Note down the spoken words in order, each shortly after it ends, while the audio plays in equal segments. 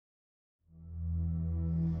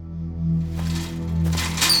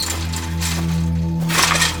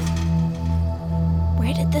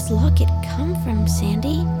locket come from,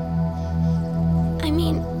 Sandy? I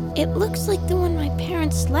mean, it looks like the one my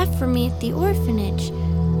parents left for me at the orphanage.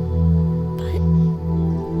 But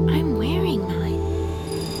I'm wearing mine.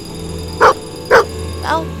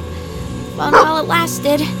 Well, fun while it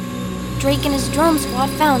lasted. Drake and his drone squad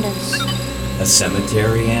found us. A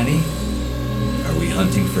cemetery, Annie? Are we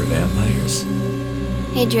hunting for vampires?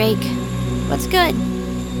 Hey, Drake. What's good?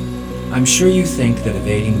 I'm sure you think that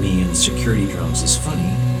evading me and the security drones is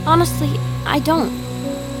funny. Honestly, I don't.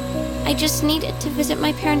 I just needed to visit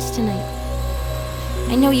my parents tonight.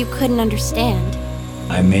 I know you couldn't understand.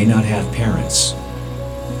 I may not have parents,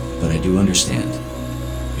 but I do understand.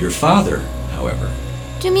 Your father, however...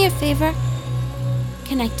 Do me a favor.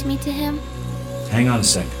 Connect me to him. Hang on a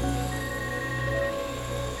sec.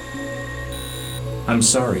 I'm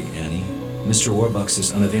sorry, Annie. Mr. Warbucks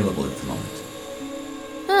is unavailable at the moment.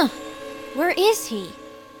 Huh. Where is he?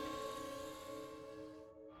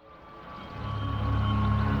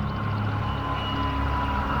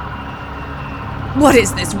 What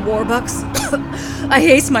is this, Warbucks? I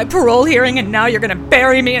aced my parole hearing and now you're gonna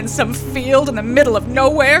bury me in some field in the middle of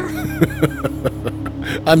nowhere?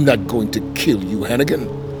 I'm not going to kill you, Hannigan.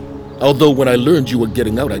 Although when I learned you were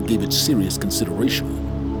getting out, I gave it serious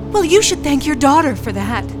consideration. Well, you should thank your daughter for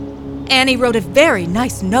that. Annie wrote a very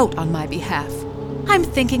nice note on my behalf. I'm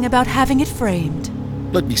thinking about having it framed.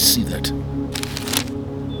 Let me see that.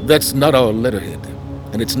 That's not our letterhead,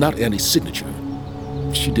 and it's not Annie's signature.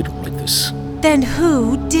 She didn't write this. Then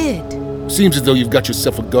who did? Seems as though you've got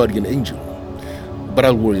yourself a guardian angel. But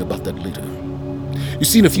I'll worry about that later. You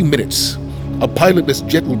see, in a few minutes, a pilotless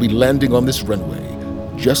jet will be landing on this runway,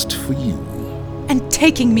 just for you. And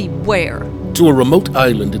taking me where? To a remote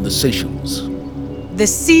island in the Seychelles. The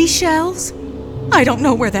Seychelles? I don't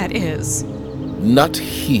know where that is. Not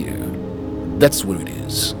here. That's where it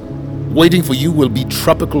is. Waiting for you will be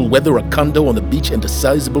tropical weather, a condo on the beach, and a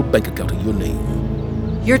sizable bank account in your name.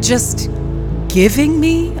 You're just giving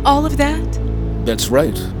me all of that? That's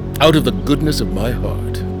right. Out of the goodness of my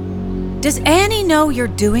heart. Does Annie know you're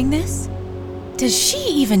doing this? Does she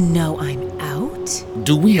even know I'm out?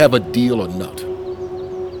 Do we have a deal or not?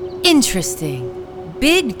 Interesting.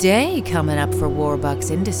 Big day coming up for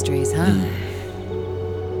Warbucks Industries, huh?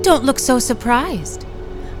 Don't look so surprised.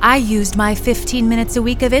 I used my 15 minutes a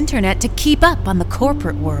week of internet to keep up on the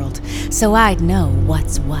corporate world, so I'd know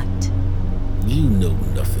what's what. You know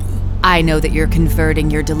nothing. I know that you're converting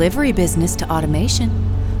your delivery business to automation,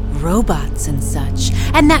 robots and such,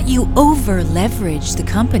 and that you over-leverage the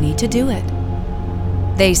company to do it.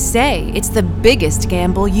 They say it's the biggest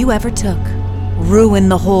gamble you ever took. Ruin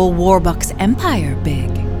the whole Warbucks empire big.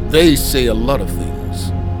 They say a lot of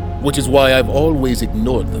things, which is why I've always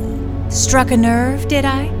ignored them. Struck a nerve, did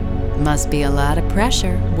I? Must be a lot of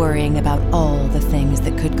pressure worrying about all the things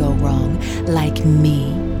that could go wrong, like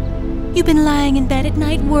me. You've been lying in bed at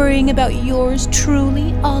night worrying about yours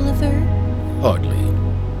truly, Oliver? Hardly.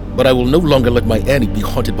 But I will no longer let my Annie be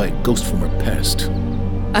haunted by a ghost from her past.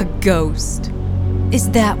 A ghost? Is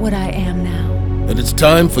that what I am now? And it's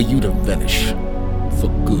time for you to vanish. For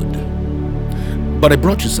good. But I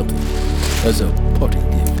brought you something as a parting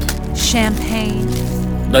gift. Champagne?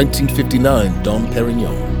 1959 Dom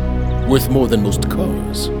Perignon. Worth more than most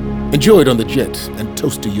cars. Enjoy it on the jet and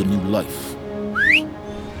toast to your new life.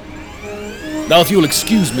 Now, if you'll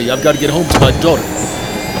excuse me, I've got to get home to my daughter.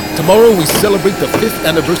 Tomorrow we celebrate the 5th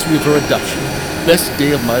anniversary of her adoption. Best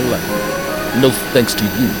day of my life. No thanks to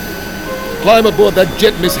you. Climb aboard that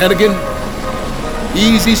jet, Miss Hannigan.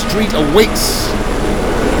 Easy Street awaits.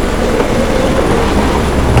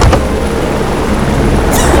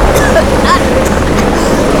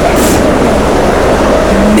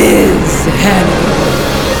 Ms. Hannigan.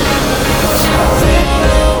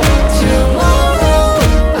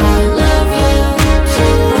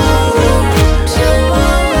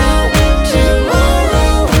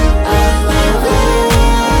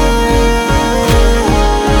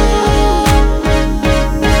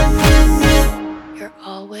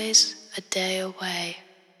 A day away.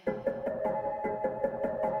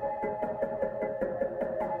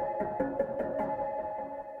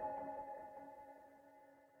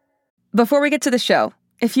 Before we get to the show,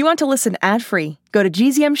 if you want to listen ad-free, go to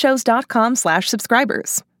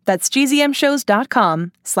gzmshows.com/subscribers. That's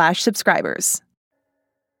gzmshows.com/subscribers.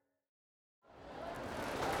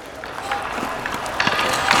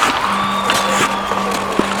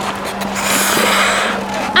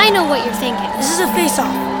 I know what you're thinking. This is a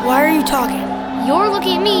face-off. Why are you talking? You're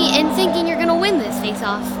looking at me and thinking you're gonna win this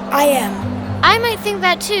face-off. I am. I might think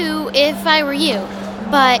that too if I were you.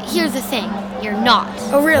 But here's the thing. You're not.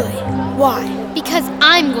 Oh, really? Why? Because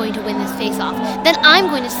I'm going to win this face-off. Then I'm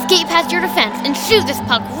going to skate past your defense and shoot this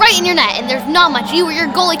puck right in your net, and there's not much you or your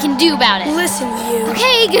goalie can do about it. Listen, you.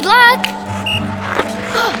 Okay, good luck.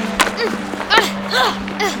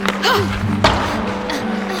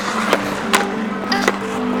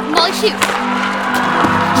 Molly shoots.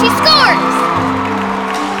 She scores!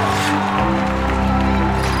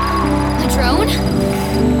 The drone?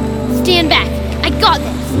 Stand back. I got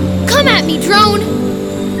this. Come at me, drone!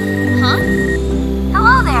 Huh?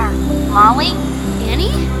 Hello there, Molly. Annie?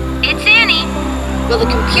 It's Annie. Well, the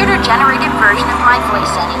computer-generated version of my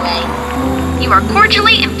voice anyway. You are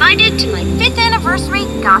cordially invited to my 5th anniversary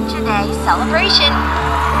Gotcha Day celebration.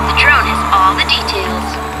 The drone has all the details.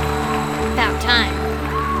 About time.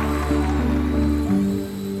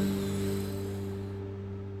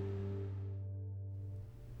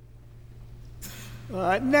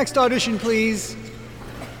 Next audition, please.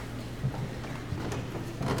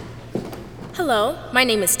 Hello, my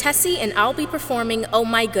name is Tessie, and I'll be performing Oh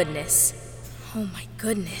My Goodness. Oh my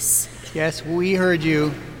goodness. Yes, we heard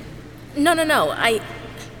you. No,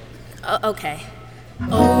 okay.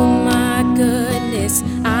 Oh my goodness,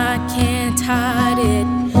 I can't hide it.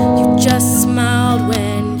 You just smiled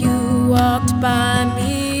when you walked by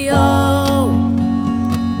me. Oh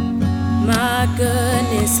my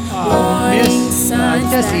goodness, warning signs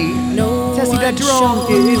Tessie, that no Tessie, that one drone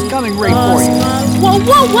showed is coming right for you.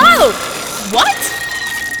 Whoa! What?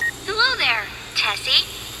 Hello there, Tessie.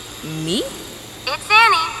 Me? It's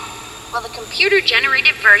Annie. Well, the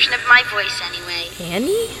computer-generated version of my voice anyway.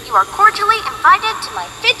 Annie? You are cordially invited to my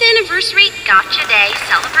 5th anniversary Gotcha Day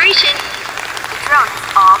celebration. The drone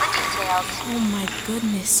has all the details.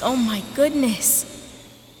 Oh my goodness.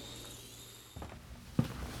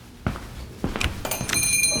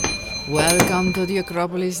 Welcome to the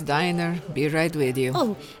Acropolis Diner. Be right with you.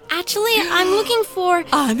 Oh, actually, I'm looking for...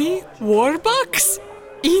 Annie Warbucks?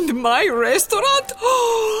 In my restaurant?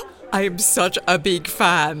 Oh, I'm such a big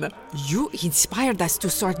fan. You inspired us to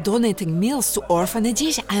start donating meals to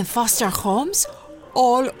orphanages and foster homes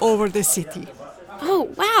all over the city. Oh,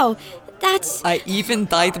 wow. That's... I even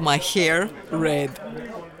dyed my hair red.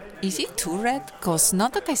 Is it too red? 'Cause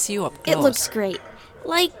not that I see you up close. It looks great.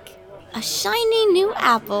 Like a shiny new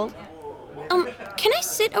apple. Can I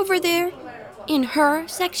sit over there? In her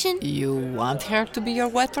section? You want her to be your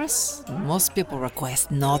waitress? Most people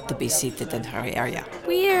request not to be seated in her area.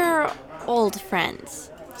 We're old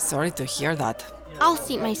friends. Sorry to hear that. I'll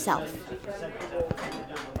seat myself.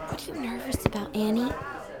 Are you nervous about Annie?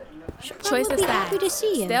 She'll Choice probably be happy aside, to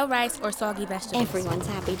see you. stale rice or soggy vegetables. Everyone's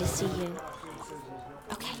happy to see you.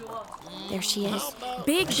 Okay, there she is.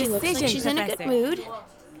 Big She looks like decision, she's in a good Professor. mood.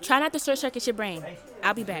 Try not to short-circuit your brain.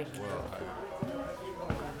 I'll be back.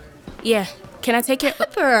 Yeah, can I take it?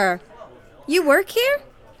 Pepper, you work here?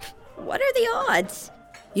 What are the odds?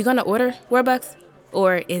 You gonna order, Warbucks?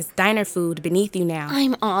 Or is diner food beneath you now?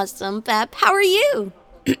 I'm awesome, Pep. How are you?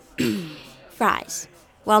 Fries.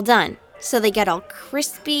 Well done. So they get all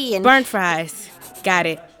crispy and... Burnt fries. Got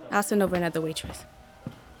it. I'll send over another waitress.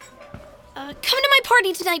 Come to my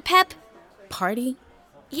party tonight, Pep. Party?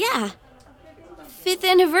 Yeah. 5th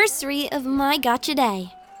anniversary of my Gotcha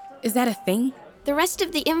Day. Is that a thing? The rest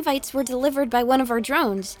of the invites were delivered by one of our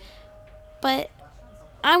drones. But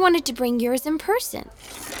I wanted to bring yours in person.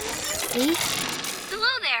 See? Hello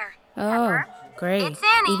there. Oh, great. It's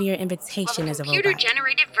Annie. Even your invitation is a robot.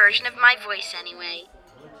 Computer-generated version of my voice anyway.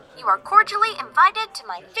 You are cordially invited to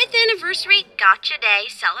my 5th anniversary Gotcha Day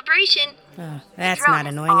celebration. Oh, that's The drone not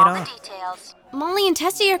has annoying all at all. the details. Molly and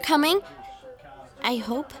Tessie are coming. I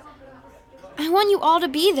hope. I want you all to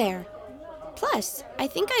be there. Plus, I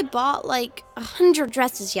think I bought like 100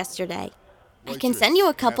 dresses yesterday. I can send you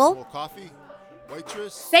a couple.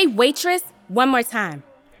 Say waitress one more time.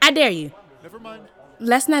 I dare you. Never mind.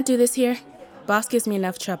 Let's not do this here. Boss gives me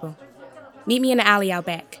enough trouble. Meet me in the alley out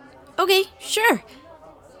back. Okay, sure.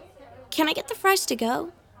 Can I get the fries to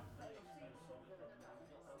go?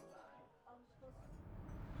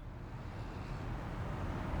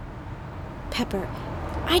 Pepper,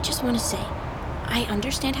 I just want to say, I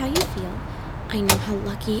understand how you feel. I know how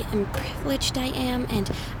lucky and privileged I am,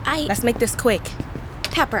 and Let's make this quick.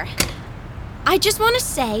 Pepper, I just want to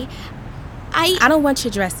say, I don't want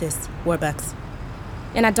your dresses, Warbucks.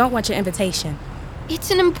 And I don't want your invitation.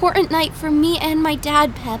 It's an important night for me and my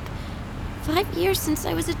dad, Pep. 5 years since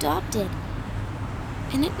I was adopted.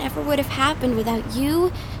 And it never would have happened without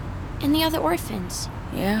you and the other orphans.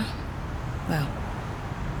 Yeah? Well,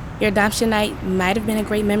 your adoption night might have been a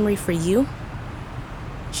great memory for you.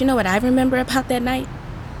 But you know what I remember about that night?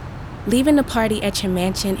 Leaving the party at your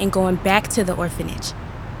mansion and going back to the orphanage.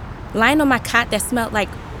 lying on my cot that smelled like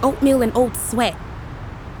oatmeal and old sweat,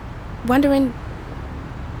 wondering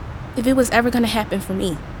if it was ever gonna happen for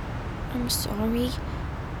me. I'm sorry.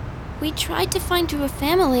 We tried to find you a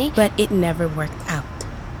family. But it never worked out.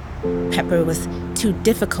 Pepper was too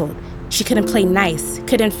difficult. She couldn't play nice,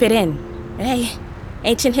 couldn't fit in. Hey,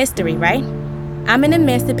 ancient history, right? I'm an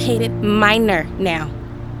emancipated minor now,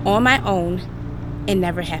 on my own, and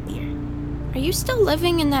never happier. Are you still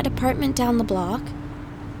living in that apartment down the block?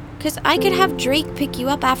 'Cause I could have Drake pick you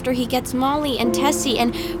up after he gets Molly and Tessie,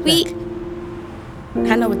 and we... Look,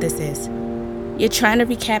 I know what this is. You're trying to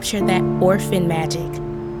recapture that orphan magic.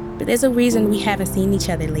 But there's a reason we haven't seen each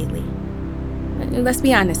other lately. Let's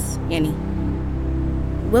be honest, Annie.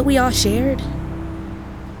 What we all shared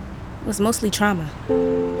was mostly trauma.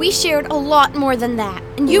 We shared a lot more than that,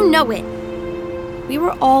 and you know it. We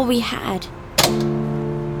were all we had.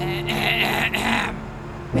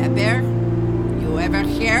 Pepper, you ever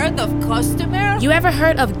heard of customer? You ever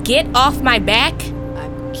heard of get off my back?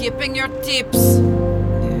 I'm keeping your tips.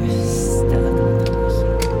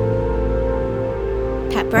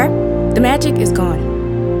 Pepper? The magic is gone,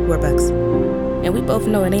 Warbucks. And we both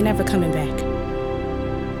know it ain't ever coming back.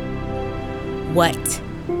 What?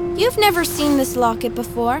 You've never seen this locket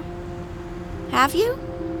before, have you?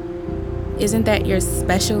 Isn't that your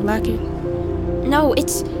special locket? No,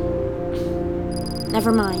 it's...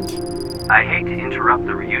 Never mind. I hate to interrupt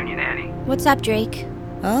the reunion, Annie. What's up, Drake?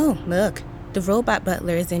 Oh, look. The robot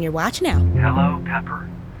butler is in your watch now. Hello, Pepper.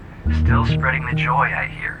 Still spreading the joy, I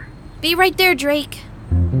hear. Be right there, Drake.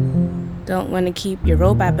 Don't want to keep your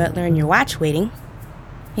robot butler in your watch waiting.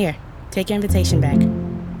 Here, take your invitation back.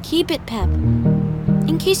 Keep it, Pep.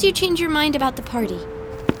 In case you change your mind about the party.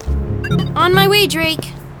 On my way,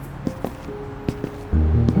 Drake.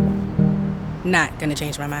 Not gonna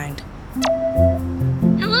change my mind.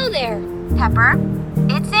 Hello there, Pepper.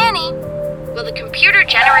 It's Annie. Will the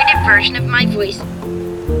computer-generated version of my voice...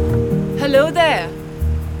 Hello there.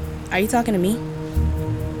 Are you talking to me?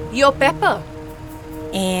 You're Pepper.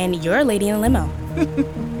 And you're a lady in a limo.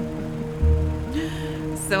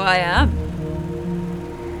 So I am.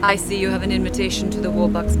 I see you have an invitation to the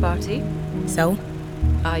Warbucks party. So?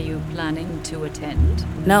 Are you planning to attend?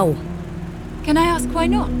 No. Can I ask why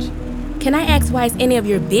not? Can I ask why it's any of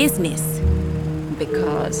your business?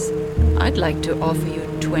 Because I'd like to offer you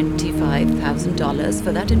 $25,000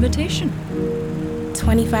 for that invitation.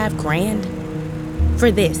 25 grand?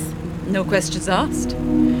 For this? No questions asked.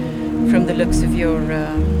 From the looks of your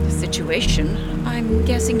situation, I'm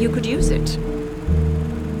guessing you could use it.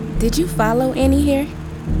 Did you follow Annie here?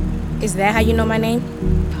 Is that how you know my name?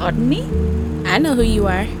 Pardon me? I know who you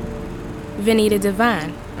are. Venita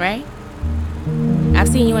Devine, right? I've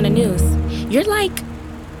seen you on the news. You're like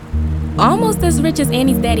almost as rich as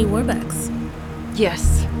Annie's daddy Warbucks.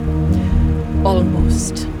 Yes.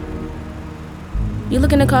 Almost. You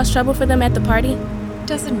looking to cause trouble for them at the party?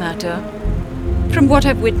 Doesn't matter. From what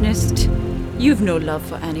I've witnessed, you've no love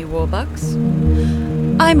for Annie Warbucks.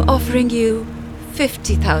 I'm offering you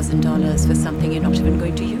 $50,000 for something you're not even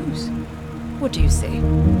going to use. What do you say?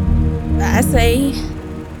 I say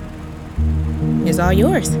it's all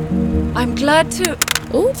yours. I'm glad to...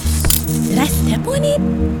 Oops. Did I step on it?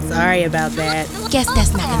 Sorry about that. Guess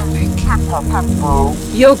that's not gonna work.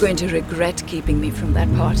 You're going to regret keeping me from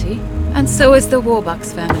that party. And so is the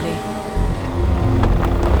Warbucks family.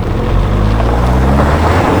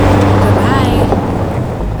 Goodbye.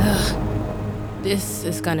 Ugh. This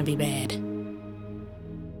is gonna be bad.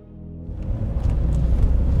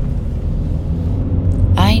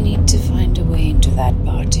 I need to find a way into that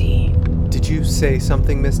party. Did you say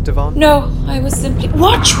something, Miss Devon? No, I was simply...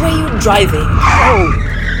 Watch where you're driving!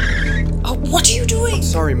 Oh, what are you doing?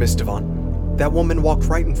 Sorry, Miss Devon. That woman walked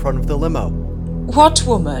right in front of the limo. What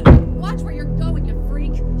woman? Watch where you're going, you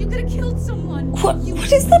freak! You could have killed someone! What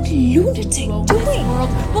is that lunatic doing?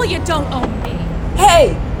 Well, you don't own me!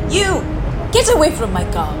 Hey, you! Get away from my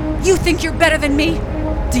car! You think you're better than me?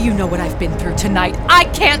 Do you know what I've been through tonight? I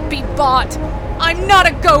can't be bought! I'm not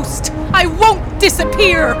a ghost! I won't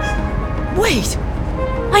disappear! Wait!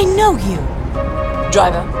 I know you!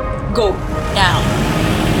 Driver, go now.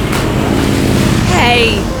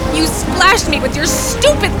 Hey! You splashed me with your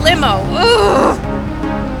stupid limo! Ugh!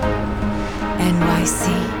 NYC.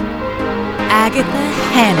 Agatha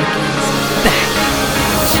Hannigan's back.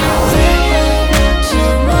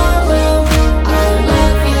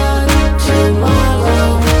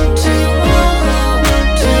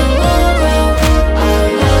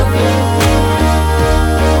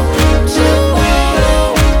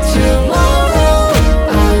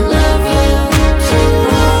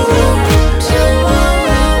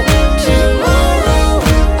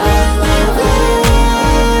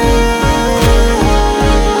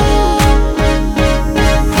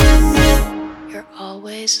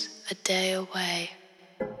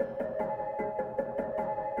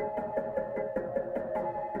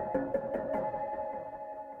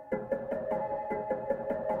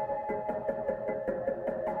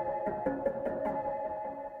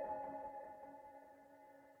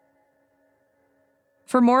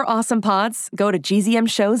 For more awesome pods, go to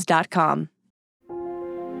gzmshows.com.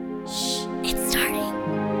 It's starting.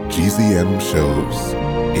 GZM Shows.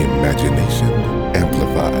 Imagination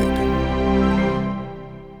Amplified.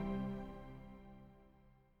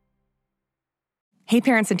 Hey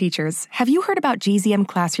parents and teachers, have you heard about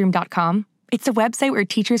gzmclassroom.com? It's a website where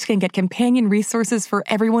teachers can get companion resources for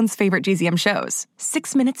everyone's favorite GZM shows.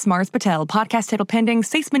 6 Minutes, Mars Patel, Podcast Title Pending,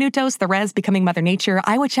 6 Minutos, The Res, Becoming Mother Nature,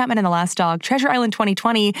 Iowa Chapman and the Last Dog, Treasure Island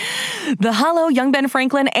 2020, The Hollow, Young Ben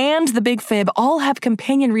Franklin, and The Big Fib all have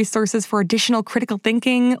companion resources for additional critical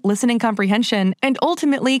thinking, listening comprehension, and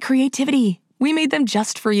ultimately creativity. We made them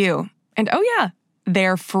just for you. And oh yeah,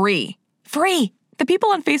 they're free. Free! The people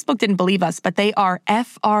on Facebook didn't believe us, but they are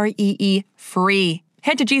Free free.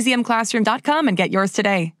 Head to gzmclassroom.com and get yours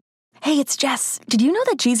today. Hey, it's Jess. Did you know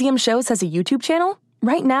that GZM Shows has a YouTube channel?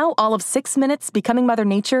 Right now, all of 6 Minutes, Becoming Mother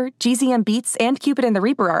Nature, GZM Beats, and Cupid and the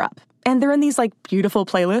Reaper are up. And they're in these, beautiful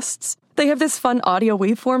playlists. They have this fun audio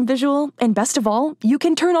waveform visual, and best of all, you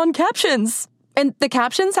can turn on captions. And the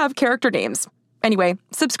captions have character names. Anyway,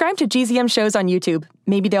 subscribe to GZM Shows on YouTube.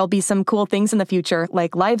 Maybe there'll be some cool things in the future,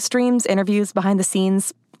 like live streams, interviews, behind the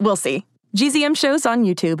scenes. We'll see. GZM Shows on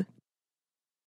YouTube.